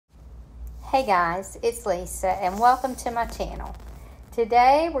Hey guys, it's Lisa and welcome to my channel.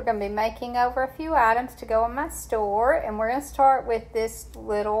 Today we're going to be making over a few items to go in my store, and we're going to start with this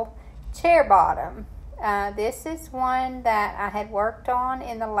little chair bottom. This is one that I had worked on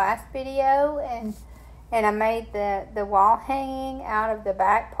in the last video, and I made the wall hanging out of the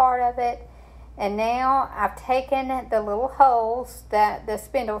back part of it. And now I've taken the little holes that the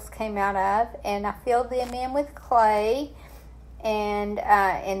spindles came out of and I filled them in with clay and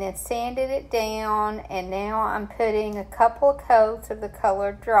then sanded it down, and now I'm putting a couple of coats of the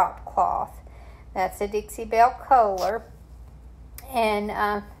colored drop cloth. That's a Dixie Belle color, and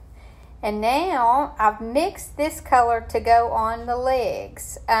now I've mixed this color to go on the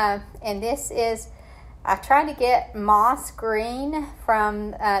legs, and this is, I tried to get moss green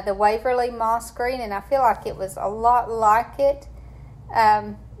from the Waverly moss green, and I feel like it was a lot like it,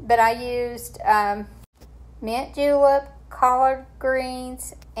 but I used mint julep, collard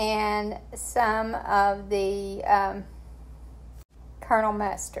greens, and some of the kernel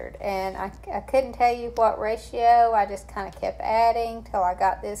mustard, and I couldn't tell you what ratio. I just kind of kept adding till I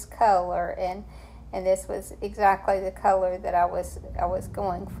got this color, and this was exactly the color that I was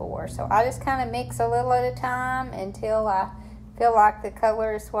going for. So I just kind of mix a little at a time until I feel like the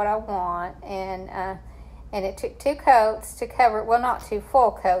color is what I want, and it took 2 coats to cover, well, not 2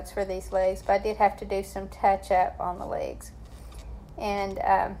 full coats for these legs, but I did have to do some touch up on the legs. And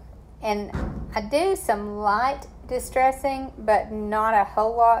I do some light distressing, but not a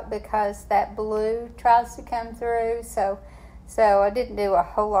whole lot because that blue tries to come through. So I didn't do a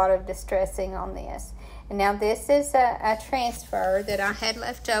whole lot of distressing on this. And now this is a transfer that I had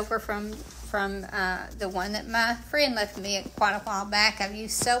left over from the one that my friend left me quite a while back. I've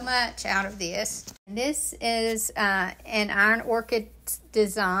used so much out of this. This is an Iron Orchid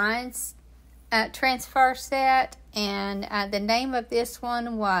Designs transfer set, and the name of this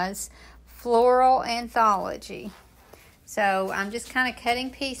one was Floral Anthology. So I'm just kind of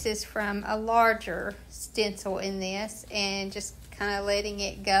cutting pieces from a larger stencil in this and just kind of letting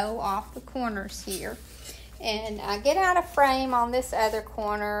it go off the corners here. And I get out of frame on this other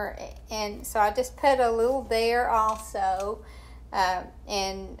corner, and so I just put a little there also.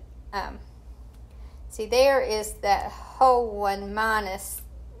 See, there is that whole one minus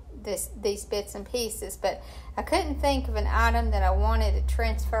these bits and pieces, but I couldn't think of an item that I wanted to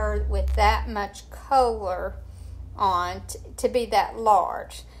transfer with that much color on to be that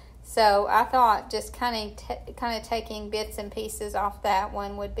large. So I thought just kind of taking bits and pieces off that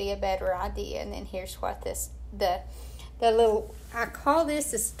one would be a better idea. And then here's what the little, I call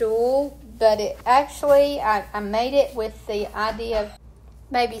this a stool, but it actually, I made it with the idea of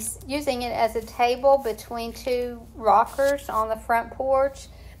maybe using it as a table between 2 rockers on the front porch,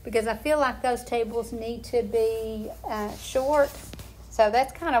 because I feel like those tables need to be short. So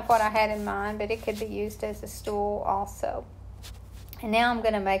that's kind of what I had in mind, but it could be used as a stool also. And now I'm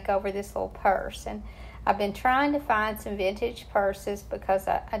going to make over this little purse. And I've been trying to find some vintage purses because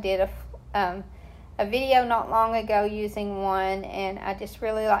I did a video not long ago using one, and I just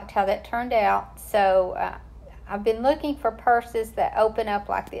really liked how that turned out. So I've been looking for purses that open up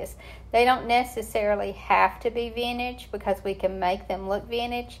like this. They don't necessarily have to be vintage because we can make them look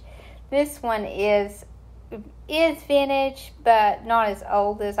vintage. This one is vintage, but not as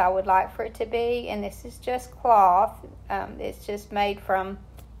old as I would like for it to be. And this is just cloth. It's just made from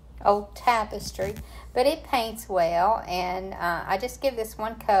old tapestry, but it paints well. And I just give this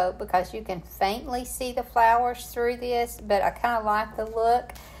 1 coat because you can faintly see the flowers through this, but I kind of like the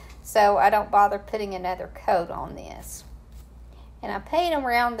look, so I don't bother putting another coat on this. And I paint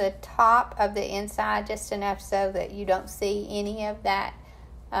around the top of the inside just enough so that you don't see any of that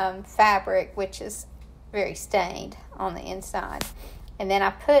fabric, which is very stained on the inside. And then I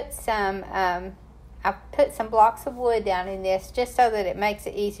put some blocks of wood down in this just so that it makes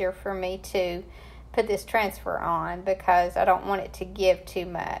it easier for me to put this transfer on, because I don't want it to give too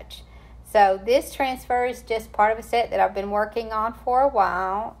much. So this transfer is just part of a set that I've been working on for a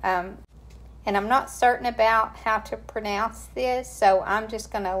while, and I'm not certain about how to pronounce this, so I'm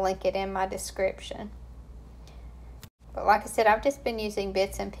just going to link it in my description. But like I said, I've just been using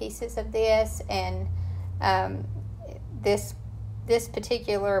bits and pieces of this, and this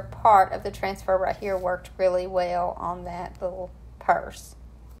particular part of the transfer right here worked really well on that little purse.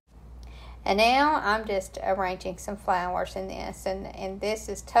 And now I'm just arranging some flowers in this, and this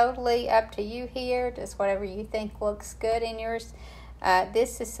is totally up to you here, just whatever you think looks good in yours.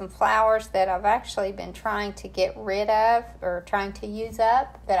 This is some flowers that I've actually been trying to get rid of, or trying to use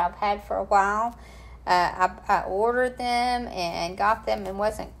up, that I've had for a while. I ordered them and got them and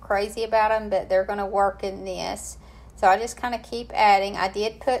wasn't crazy about them, but they're going to work in this. So I just kind of keep adding. I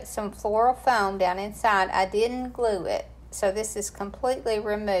did put some floral foam down inside. I didn't glue it, so this is completely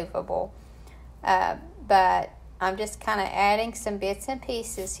removable. But I'm just kind of adding some bits and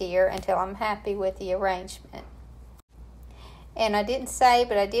pieces here until I'm happy with the arrangement. And I didn't say,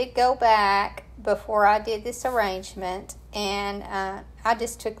 but I did go back before I did this arrangement, and I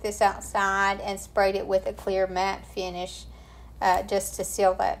just took this outside and sprayed it with a clear matte finish just to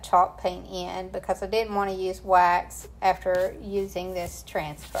seal that chalk paint in, because I didn't want to use wax after using this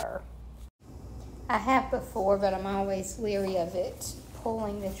transfer. I have before, but I'm always leery of it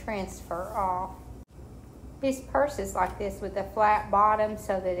pulling the transfer off. This purse is like this with a flat bottom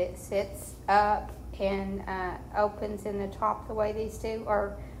so that it sits up and opens in the top the way these do,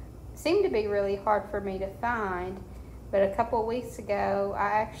 or seem to be really hard for me to find. But a couple of weeks ago, I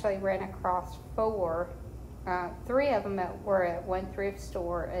actually ran across three of them were at one thrift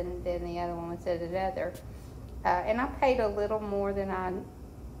store, and then the other one was at another. And I paid a little more than I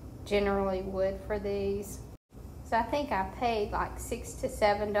generally would for these. So I think I paid like $6 to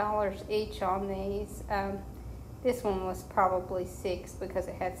 $7 each on these. This one was probably $6 because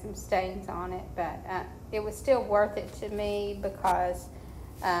it had some stains on it, but it was still worth it to me because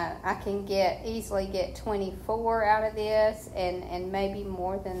I can easily get 24 out of this, and maybe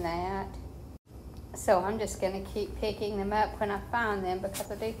more than that. So I'm just going to keep picking them up when I find them,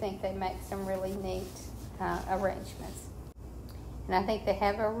 because I do think they make some really neat arrangements. And I think they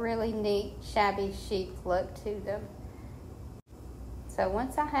have a really neat shabby chic look to them. So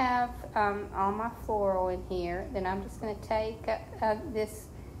once I have all my floral in here, then I'm just going to take this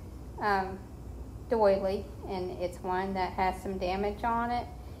doily, and it's one that has some damage on it,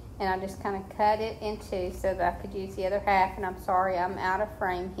 and I just kind of cut it in two so that I could use the other half. And I'm sorry, I'm out of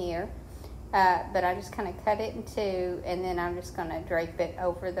frame here, but I just kind of cut it in two, and then I'm just going to drape it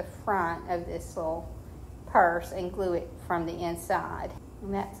over the front of this little purse and glue it from the inside.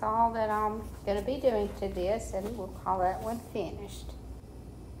 And that's all that I'm going to be doing to this, and we'll call that one finished.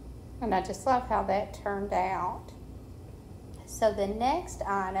 And I just love how that turned out. So the next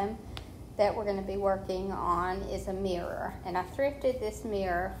item that we're going to be working on is a mirror, and I thrifted this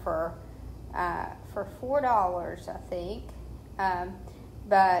mirror for $4, I think,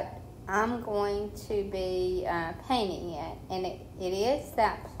 but I'm going to be painting it, and it is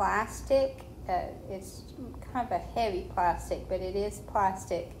that plastic. It's kind of a heavy plastic, but it is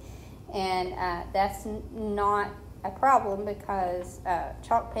plastic, and that's not a problem because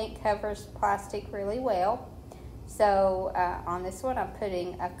chalk paint covers plastic really well. So on this one, I'm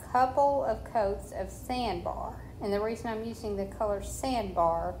putting a couple of coats of sandbar, and the reason I'm using the color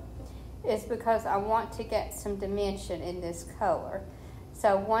sandbar is because I want to get some dimension in this color.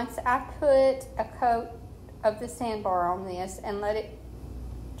 So once I put a coat of the sandbar on this and let it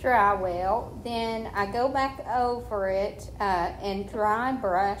dry well, then I go back over it and dry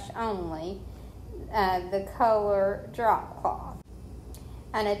brush only the color drop cloth.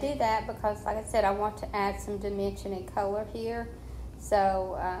 And I do that because, like I said, I want to add some dimension and color here.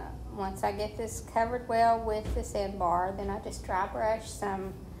 So once I get this covered well with the sandbar, then I just dry brush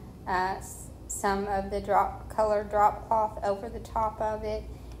some of the color drop cloth over the top of it.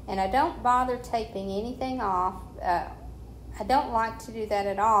 And I don't bother taping anything off. I don't like to do that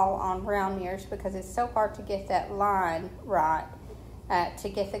at all on round mirrors because it's so hard to get that line right, to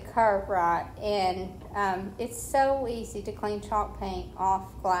get the curve right. And it's so easy to clean chalk paint off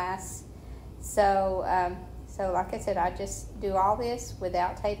glass. So like I said, I just do all this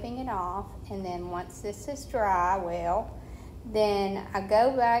without taping it off. And then once this is dry well, then I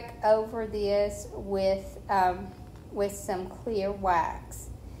go back over this with some clear wax,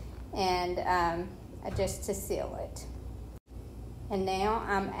 and just to seal it. And now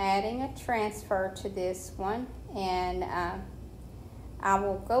I'm adding a transfer to this one, and I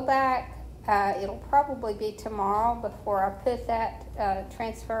will go back. It'll probably be tomorrow before I put that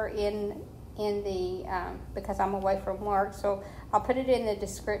transfer in the because I'm away from work. So I'll put it in the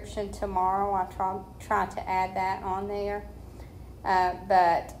description tomorrow. I'll try to add that on there.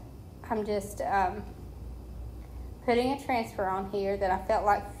 But I'm just putting a transfer on here that I felt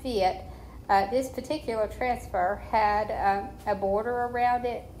like fit. This particular transfer had a border around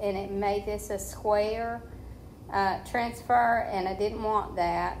it, and it made this a square transfer, and I didn't want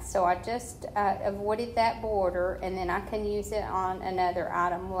that, so I just avoided that border, and then I can use it on another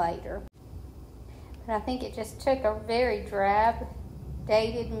item later. But I think it just took a very drab,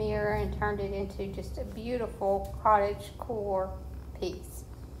 dated mirror and turned it into just a beautiful cottagecore piece.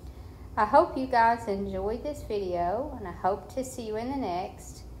 I hope you guys enjoyed this video, and I hope to see you in the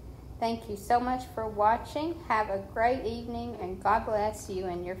next. Thank you so much for watching. Have a great evening, and God bless you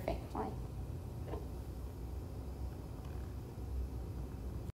and your family.